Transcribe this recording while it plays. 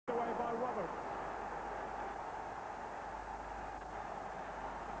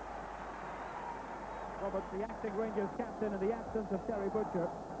Roberts, the acting Rangers captain, in the absence of Terry Butcher.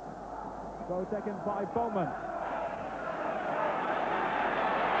 Goal taken by Bowman.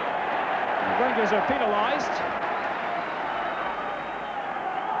 The Rangers are penalised.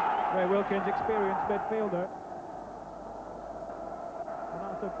 Ray Wilkins, experienced midfielder. And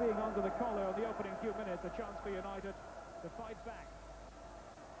after being under the collar in the opening few minutes, a chance for United to fight back.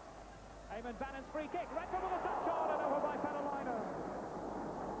 Eamon Bannon's free kick, Redford with a touch on and over by Catalina.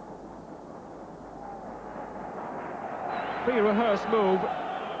 Pre-rehearsed move,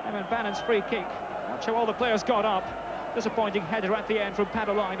 Eamon Bannon's free kick. Watch how all the players got up. Disappointing header at the end from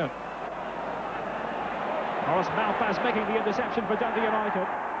Catalina. Morris Malpass making the interception for Dundee United.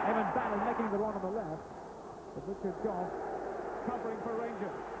 Eamon Bannon making the run on the left. But Richard Goff covering for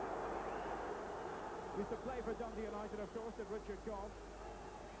Rangers. Used to play for Dundee United, of course, at Richard Goff.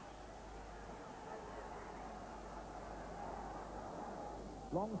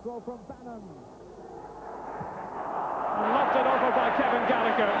 Long throw from Bannon. And lobbed it over by Kevin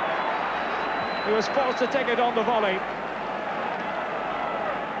Gallagher. He was forced to take it on the volley.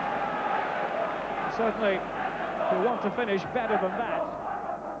 Certainly, you want to finish better than that.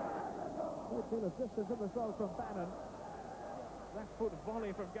 Great deal of distance in the throw from Bannon. Left foot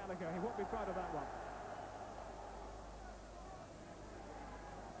volley from Gallagher. He won't be proud of that one.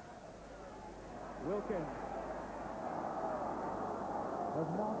 Wilkins.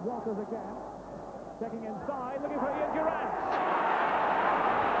 There's Mark Walters again. Checking inside, looking for Ian Durrant.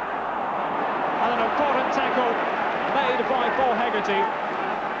 And an important tackle made by Paul Hegarty.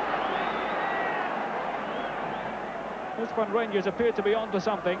 This one, Rangers appeared to be onto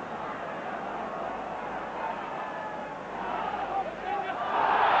something. And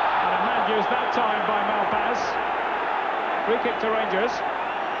a hand used that time by Malpass. Free kick to Rangers.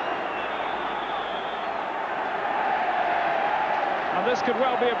 And this could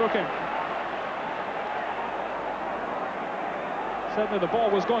well be a booking. Certainly the ball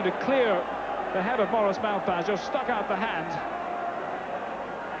was going to clear the head of Morris Malpass, just stuck out the hand.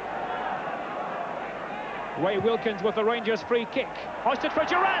 Ray Wilkins with the Rangers free kick. Hoisted for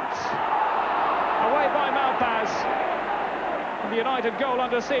Durrant! Away by Malpass. And the United goal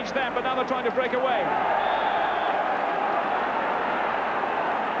under siege then, but now they're trying to break away.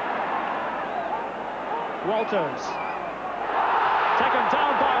 Walters. Taken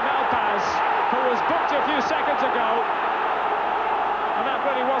down by Malpass, who was booked a few seconds ago. And that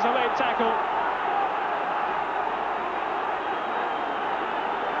really was a late tackle.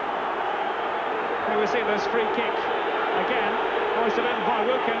 Here we see this free kick again, hoisted in by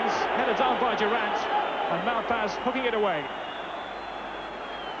Wilkins, headed down by Durrant, and Malpass hooking it away.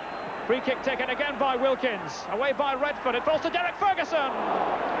 Free kick taken again by Wilkins, away by Redford, it falls to Derek Ferguson.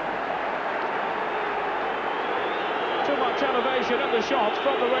 Too much elevation in the shot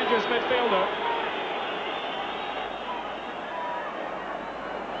from the Rangers midfielder.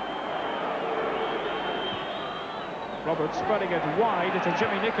 Roberts spreading it wide to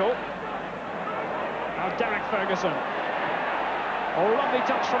Jimmy Nicholl. Now Derek Ferguson. Oh, lovely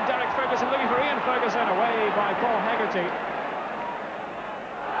touch from Derek Ferguson, looking for Ian Ferguson, away by Paul Hegarty.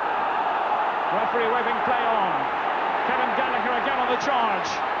 Referee waving play on. Kevin Gallagher again on the charge,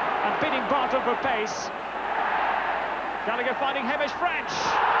 and beating Barton for pace. Gallagher finding Hamish French.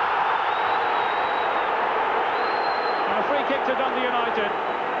 And a free kick to Dundee United.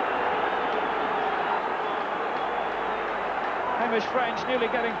 Hamish French nearly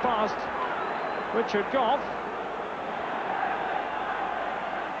getting past Richard Goff.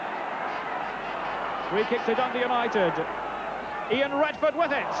 Free kick to Dundee United. Ian Redford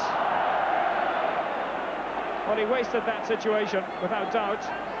with it. Well, he wasted that situation, without doubt.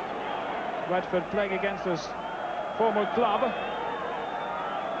 Redford playing against his former club.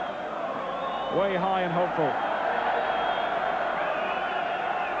 Way high and hopeful.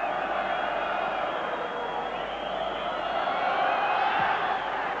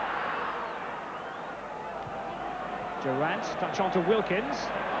 Durrant, touch on to Wilkins.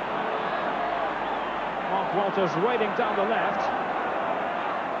 Mark Walters waiting down the left.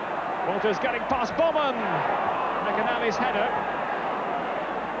 Walters getting past Bowman. McAnally's header.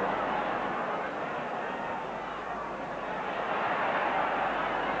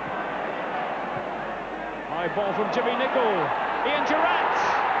 High ball from Jimmy Nicholl. Ian Durrant.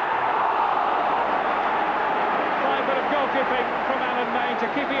 Fine bit of goalkeeping from Alan Main to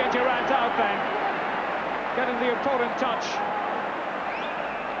keep Ian Durrant out then. Getting the important touch.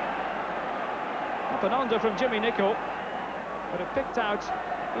 Up and under from Jimmy Nicholl. But it picked out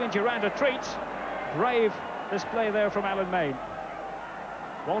Ian Durrant a treat. Brave display there from Alan Main.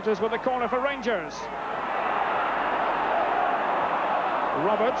 Walters with the corner for Rangers.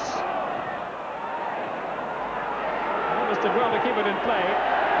 Roberts. did well to keep it in play,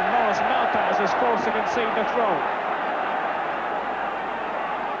 and Maurice Malpas is forced to concede the throw.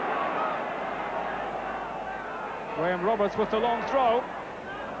 Graham Roberts with the long throw.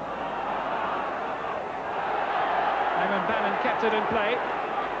 Eamon Bannon kept it in play.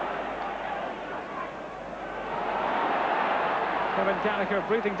 Kevin Gallagher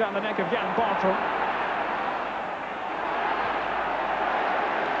breathing down the neck of Jan Bartram.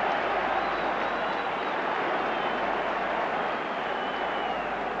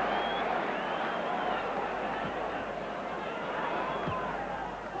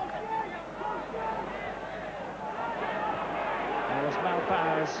 Maurice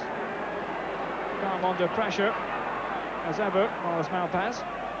Malpas calm under pressure as ever. Maurice Malpas.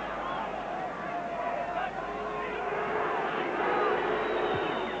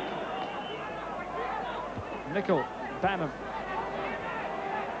 Nicol, Bannon.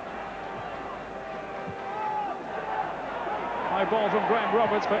 High ball from Graham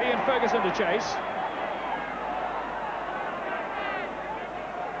Roberts for Ian Ferguson to chase.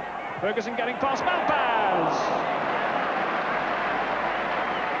 Ferguson getting past Malpas.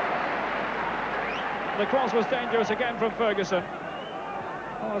 The cross was dangerous again from Ferguson.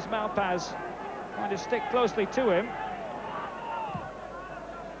 Maurice Malpas trying to stick closely to him.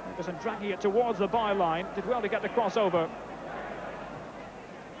 Ferguson dragging it towards the byline. Did well to get the crossover.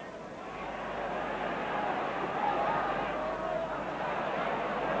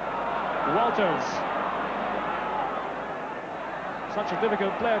 Walters. Such a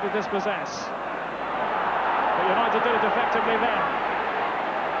difficult player to dispossess. But United did it effectively then.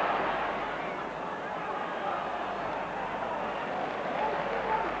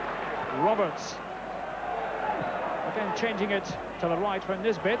 Roberts. Again changing it to the right for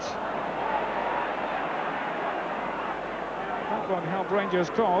Nisbet. That one helped Rangers'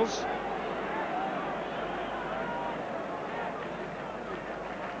 cause.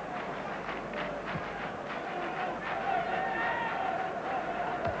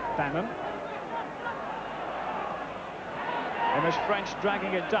 Bannon. Hamish French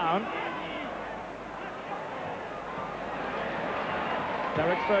dragging it down.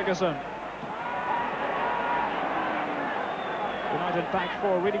 Derek Ferguson. United back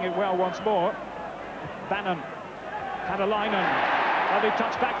four, reading it well once more. Bannon. Padalainen. Lovely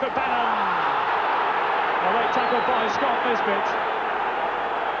touch back for Bannon. A late tackle by Scott Nisbet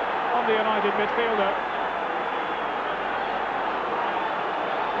on the United midfielder.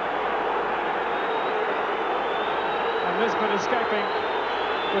 And Nisbet escaping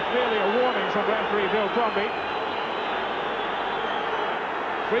with merely a warning from referee Bill Crombie.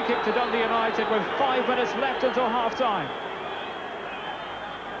 Free kick to Dundee United with 5 minutes left until half-time.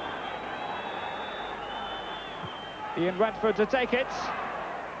 Ian Redford to take it.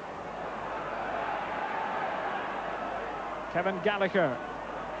 Kevin Gallagher.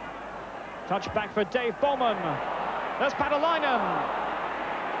 Touch back for Dave Bowman. There's Padalainen.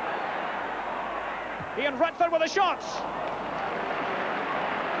 Ian Redford with a shot.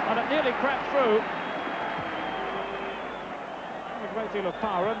 And it nearly crept through. A great deal of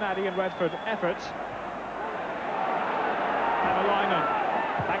power in that Ian Redford effort. Padalainen.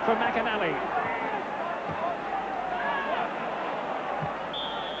 Back for McAnally.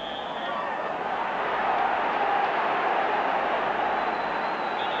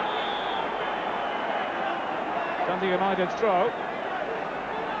 Dundee United's throw.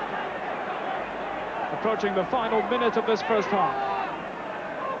 Approaching the final minute of this first half.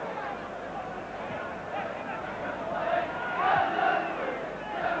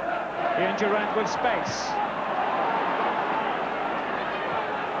 Ian Durant with space.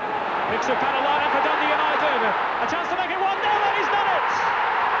 Picks up Padalainen for Dundee United. A chance to make it 1-0 and he's done it!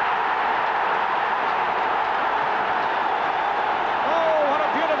 Oh, what a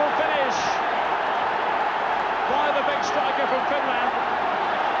beautiful finish by the big striker from Finland.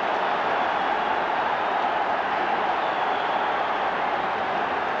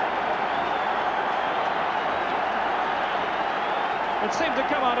 It seemed to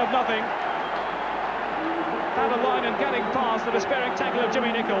come out of nothing. Padalainen getting past the despairing tackle of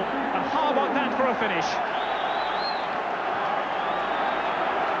Jimmy Nicol. And how about that for a finish?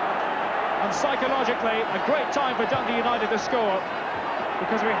 And psychologically, a great time for Dundee United to score,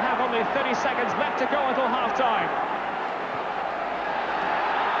 because we have only 30 seconds left to go until half-time.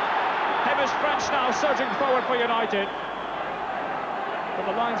 Hamish French now surging forward for United. But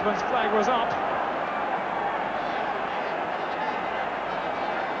the linesman's flag was up.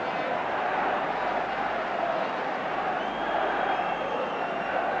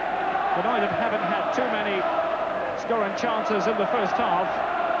 United haven't had too many scoring chances in the first half,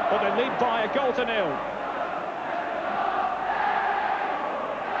 but they lead by a goal to nil.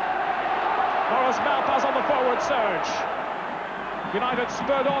 Carlos Malpas on the forward surge. United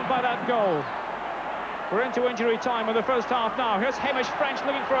spurred on by that goal. We're into injury time in the first half now. Here's Hamish French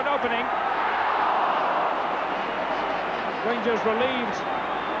looking for an opening. Rangers relieved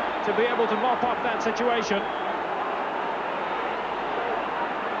to be able to mop up that situation.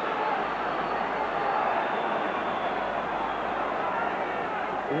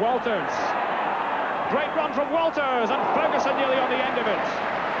 Walters. Great run from Walters, and Ferguson nearly on the end of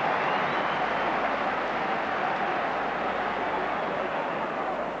it.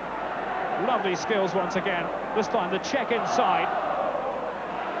 Lovely skills once again. This time the check inside.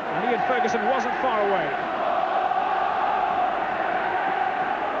 And Ian Ferguson wasn't far away.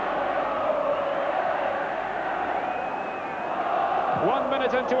 One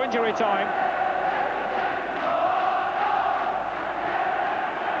minute into injury time.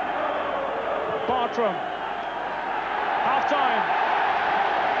 Bartram. Half-time.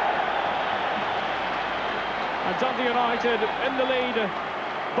 And Dundee United in the lead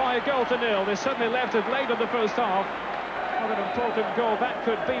by a goal to nil. They certainly left it late in the first half. What an important goal that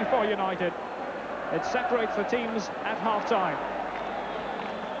could be for United. It separates the teams at half-time.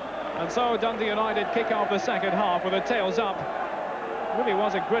 And so Dundee United kick off the second half with the tails up. Really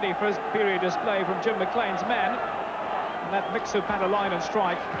was a gritty first period display from Jim McLean's men. And that Mixu Patalainen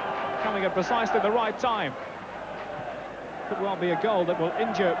strike coming at precisely the right time. Could well be a goal that will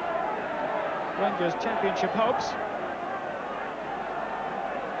injure Rangers' championship hopes.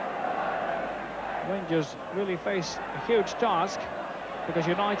 Rangers really face a huge task because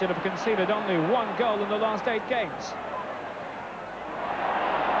United have conceded only one goal in the last 8 games.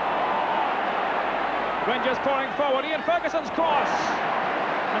 Rangers pouring forward, Ian Ferguson's cross,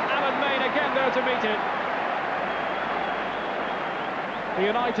 and Alan Main again there to meet it. The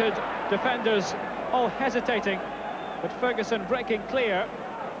United defenders all hesitating, but Ferguson breaking clear,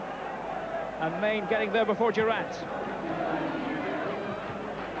 and Main getting there before Durant.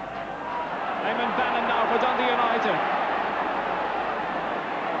 Eamon Bannon now for Dundee United.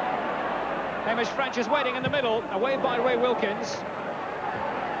 Hamish French is waiting in the middle, away by Ray Wilkins.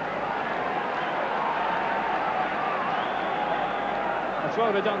 A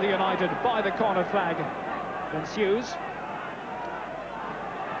throw to Dundee United by the corner flag ensues.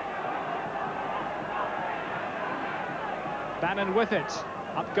 Bannon with it.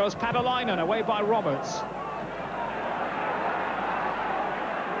 Up goes Patalainen, away by Roberts.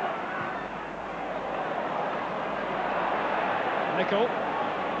 Nicol.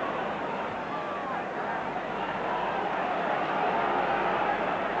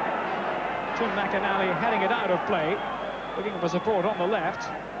 Tim McInally heading it out of play, looking for support on the left.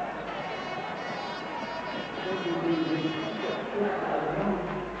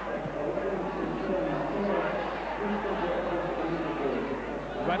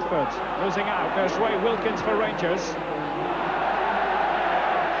 Redford losing out. There's Ray Wilkins for Rangers.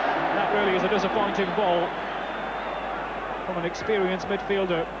 That really is a disappointing ball from an experienced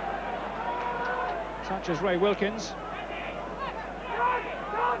midfielder such as Ray Wilkins.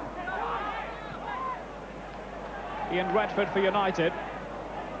 Ian Redford for United.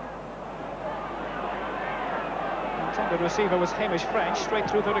 The intended receiver was Hamish French, straight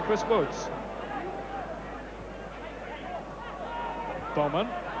through to Chris Woods. Bowman.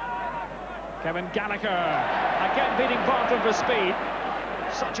 Kevin Gallagher, again beating Barton for speed.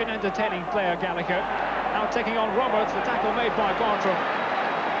 Such an entertaining player, Gallagher. Now taking on Roberts, the tackle made by Bartram.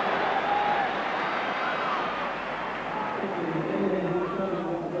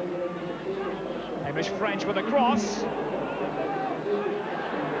 Hamish French with a cross.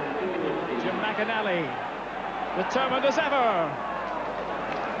 Jim McInally, determined as ever.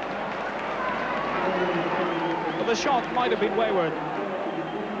 But the shot might have been wayward.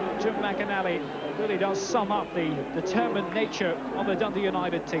 Jim McInally really does sum up the determined nature of the Dundee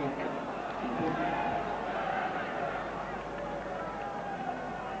United team.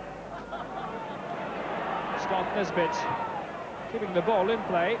 Scott Nisbet keeping the ball in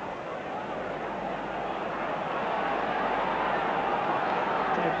play.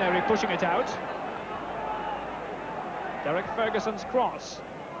 Dave Nerry pushing it out. Derek Ferguson's cross.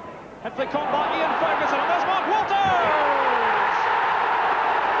 And flicked on by Ian Ferguson, and there's Mark Walters!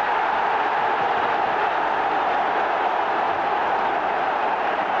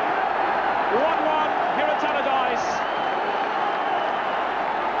 1-1 here at Tannadice.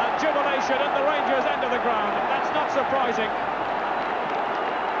 And jubilation at the Rangers' end of the ground. That's not surprising.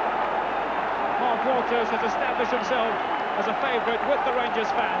 Mark Walters has established himself as a favourite with the Rangers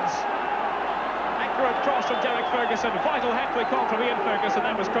fans. Accurate cross from Derek Ferguson. Vital hat-trick on from Ian Ferguson.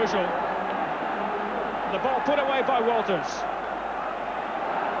 That was crucial. The ball put away by Walters.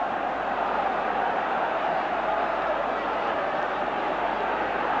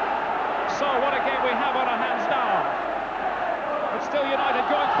 we have on our hands now. But still United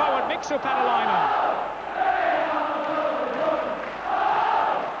going forward. Mixu Patalainen.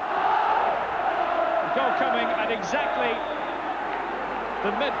 The goal coming at exactly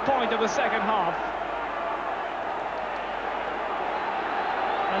the midpoint of the second half.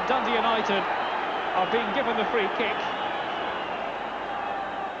 And Dundee United are being given the free kick.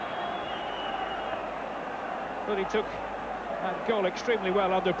 But he took that goal extremely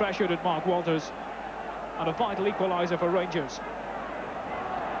well under pressure, did Mark Walters. And a vital equaliser for Rangers.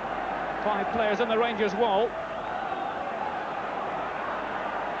 5 players in the Rangers wall.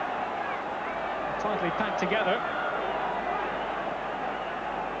 Tightly packed together.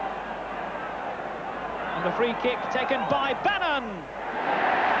 And the free kick taken by Bannon.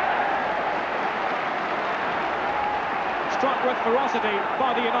 Struck with ferocity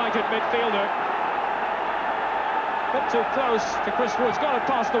by the United midfielder. Bit too close to Chris Woods, got it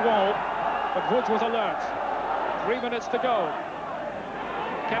past the wall, but Woods was alert. 3 minutes to go.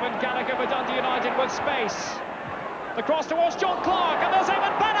 Kevin Gallagher for Dundee United with space. The cross towards John Clark, and there's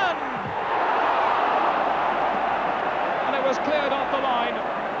Eamon Bannon! And it was cleared off the line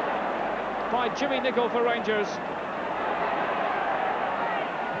by Jimmy Nicholl for Rangers.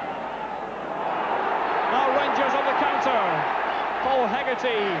 Now Rangers on the counter. Paul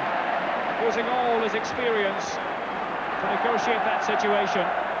Hegarty using all his experience to negotiate that situation.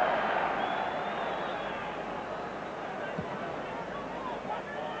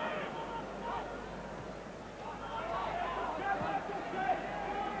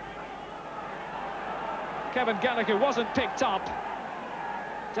 Kevin Gallagher wasn't picked up.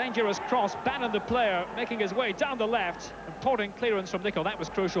 Dangerous cross, Bannon the player making his way down the left. Important clearance from Nicholl, that was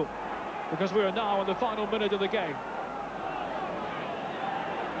crucial, because we are now in the final minute of the game.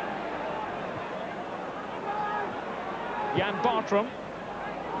 Jan Bartram.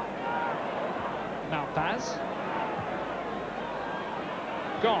 Now Paz.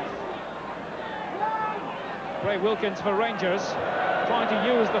 Goff. Ray Wilkins for Rangers, trying to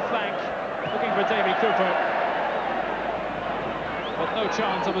use the flank, looking for Davy Cooper. But no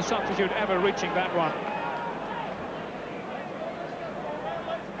chance of a substitute ever reaching that one.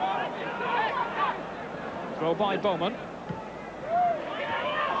 Throw by Bowman.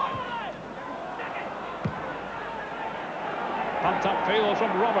 Pumped upfield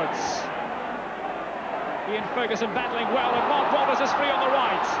from Roberts. Ian Ferguson battling well, and Mark Walters is free on the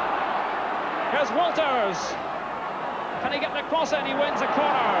right. Here's Walters. Can he get the cross in? He wins a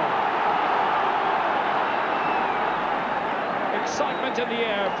corner. Excitement in the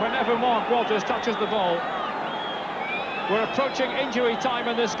air whenever Mark Walters touches the ball. We're approaching injury time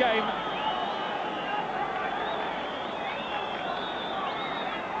in this game.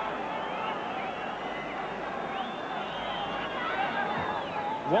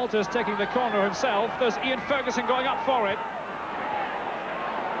 Walters taking the corner himself. There's Ian Ferguson going up for it.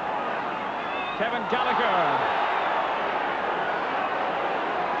 Kevin Gallagher.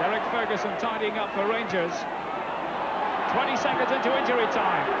 Derek Ferguson tidying up for Rangers. 20 seconds into injury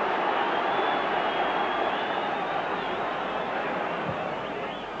time.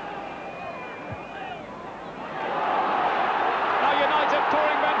 Now United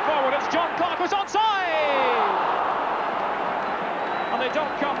pouring men forward. It's John Clark who's onside! And they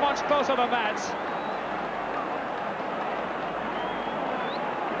don't come much closer than that.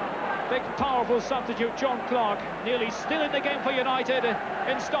 Big, powerful substitute, John Clark, nearly still in the game for United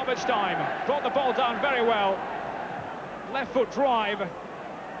in stoppage time. Brought the ball down very well. Left foot drive. Now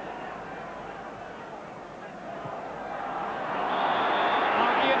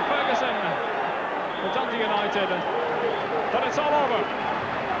Ian Ferguson for Dundee United. But it's all over.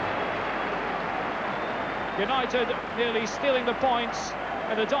 United nearly stealing the points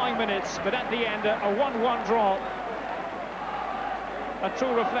in the dying minutes, but at the end, a 1-1 draw. A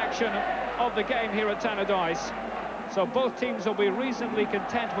true reflection of the game here at Tannadice. So both teams will be reasonably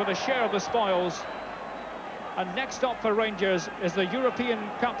content with a share of the spoils. And next up for Rangers is the European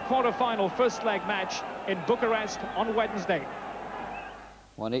Cup quarter-final first leg match in Bucharest on Wednesday.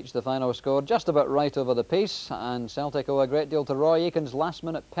 1 each, the final score, just about right over the piece, and Celtic owe a great deal to Roy Aitken's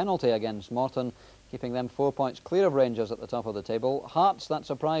last-minute penalty against Morton, keeping them 4 points clear of Rangers at the top of the table. Hearts, that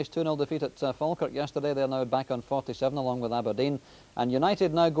surprise 2-0 defeat at Falkirk yesterday, they're now back on 47 along with Aberdeen, and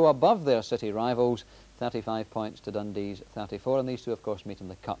United now go above their city rivals, 35 points to Dundee's 34, and these two of course meet in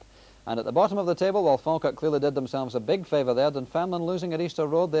the Cup. And at the bottom of the table, while Falkirk clearly did themselves a big favour there, Dunfermline losing at Easter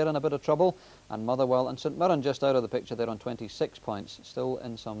Road, they're in a bit of trouble, and Motherwell and St Mirren just out of the picture, they're on 26 points, still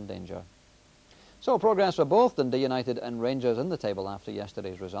in some danger. So progress for both Dundee United and Rangers in the table after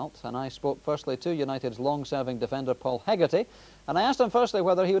yesterday's result, and I spoke firstly to United's long-serving defender Paul Hegarty, and I asked him firstly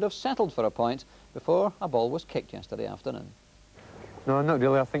whether he would have settled for a point before a ball was kicked yesterday afternoon. No, not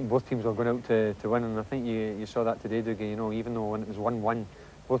really. I think both teams were going out to win, and I think you saw that today, Dougie. You know, even though when it was 1-1,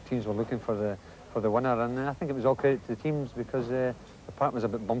 both teams were looking for the winner, and I think it was all credit to the teams because the park was a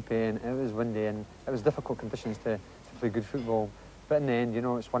bit bumpy and it was windy and it was difficult conditions to play good football. But in the end, you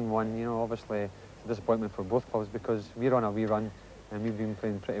know, it's 1-1. You know, obviously it's a disappointment for both clubs because we're on a wee run and we've been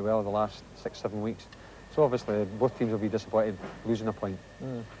playing pretty well the last 6-7 weeks. So obviously both teams will be disappointed losing a point.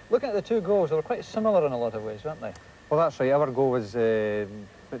 Looking at the two goals, they were quite similar in a lot of ways, weren't they? Well, that's right. Our goal was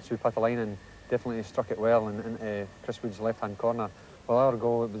Mitsu Patalainen definitely struck it well into Chris Wood's left-hand corner. Well, our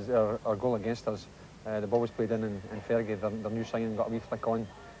goal, it was our goal against us. The ball was played in and Fergie, their new signing, got a wee flick on,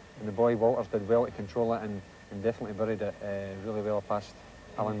 and the boy Walters did well to control it and definitely buried it really well past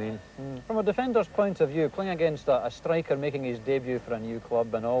Alan Main. From a defender's point of view, playing against a striker making his debut for a new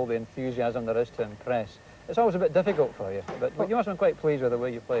club and all the enthusiasm there is to impress, it's always a bit difficult for you, but you must have been quite pleased with the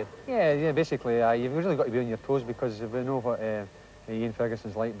way you played. Yeah, basically, you've really got to be on your toes because we know what Ian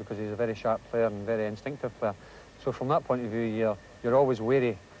Ferguson's like because he's a very sharp player and very instinctive player. So from that point of view, you're always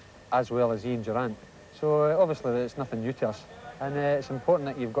wary, as well as Ian Durant. So obviously it's nothing new to us, and it's important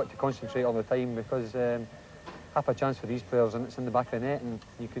that you've got to concentrate all the time because half a chance for these players and it's in the back of the net and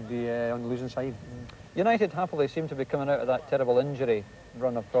you could be on the losing side. United happily seem to be coming out of that terrible injury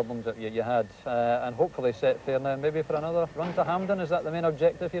run of problems that you had and hopefully set fair now maybe for another run to Hampden. Is that the main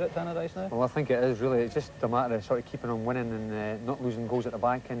objective here at Tannadice now? Well, I think it is really. It's just a matter of sort of keeping on winning and not losing goals at the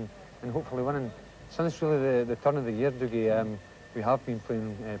back and hopefully winning. Since really the turn of the year, Dougie, we have been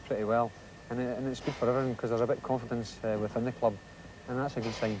playing pretty well and it's good for everyone because there's a bit of confidence within the club. And that's a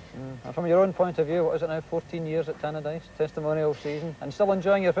good sign. And from your own point of view, what is it now, 14 years at Tannadice, testimonial season, and still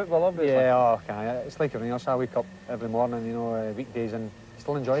enjoying your football, obviously? Yeah, it's like everything else. I wake up every morning, you know, weekdays, and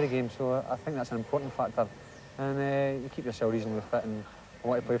still enjoy the game, so I think that's an important factor. And you keep yourself reasonably fit and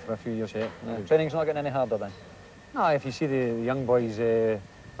want to play for a few years yet. Training's not getting any harder then? No, if you see the young boys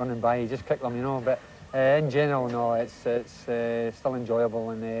running by, you just kick them, you know, but in general, no, it's still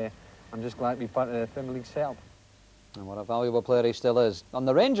enjoyable, and I'm just glad to be part of the Premier League setup. And what a valuable player he still is. On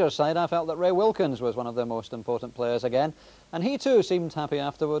the Rangers side, I felt that Ray Wilkins was one of their most important players again, and he too seemed happy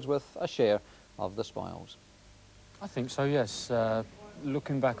afterwards with a share of the spoils. I think so, yes.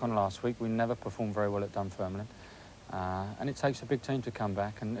 Looking back on last week, we never performed very well at Dunfermline, and it takes a big team to come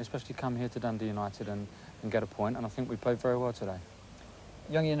back, and especially come here to Dundee United and get a point, and I think we played very well today.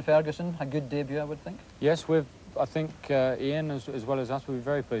 Young Ian Ferguson, a good debut, I would think. Yes, I think Ian, as well as us, we were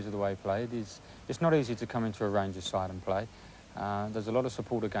very pleased with the way he played. It's not easy to come into a Rangers side and play. There's a lot of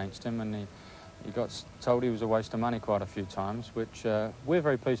support against him, and he got told he was a waste of money quite a few times, which we're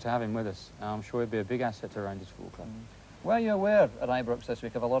very pleased to have him with us. I'm sure he'll be a big asset to Rangers Football Club. Were you aware at Ibrox this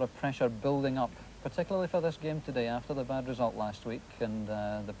week of a lot of pressure building up, particularly for this game today after the bad result last week and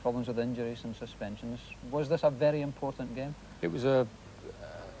the problems with injuries and suspensions? Was this a very important game? It was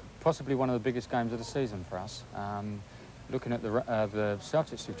possibly one of the biggest games of the season for us. Looking at the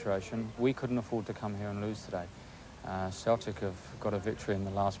Celtic situation, we couldn't afford to come here and lose today. Celtic have got a victory in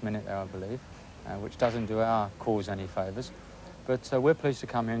the last minute there, I believe, which doesn't do our cause any favours. But we're pleased to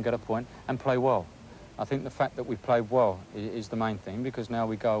come here and get a point and play well. I think the fact that we played well is the main thing, because now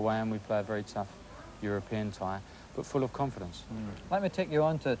we go away and we play a very tough European tie, but full of confidence. Let me take you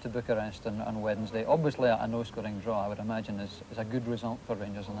on to Bucharest on Wednesday. Obviously a no-scoring draw, I would imagine, is a good result for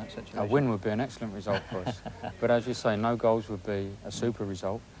Rangers in that situation. A win would be an excellent result for us. But as you say, no goals would be a super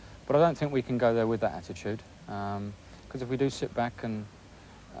result. But I don't think we can go there with that attitude, because if we do sit back and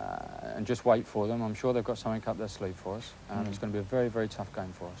just wait for them, I'm sure they've got something up their sleeve for us. It's going to be a very, very tough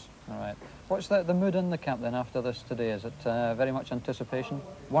game for us. All right. What's the mood in the camp then after this today? Is it very much anticipation?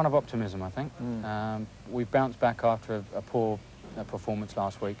 One of optimism, I think. We bounced back after a poor performance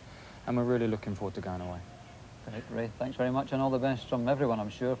last week, and we're really looking forward to going away. Great, Ray. Thanks very much, and all the best from everyone, I'm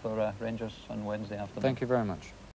sure, for Rangers on Wednesday afternoon. Thank you very much.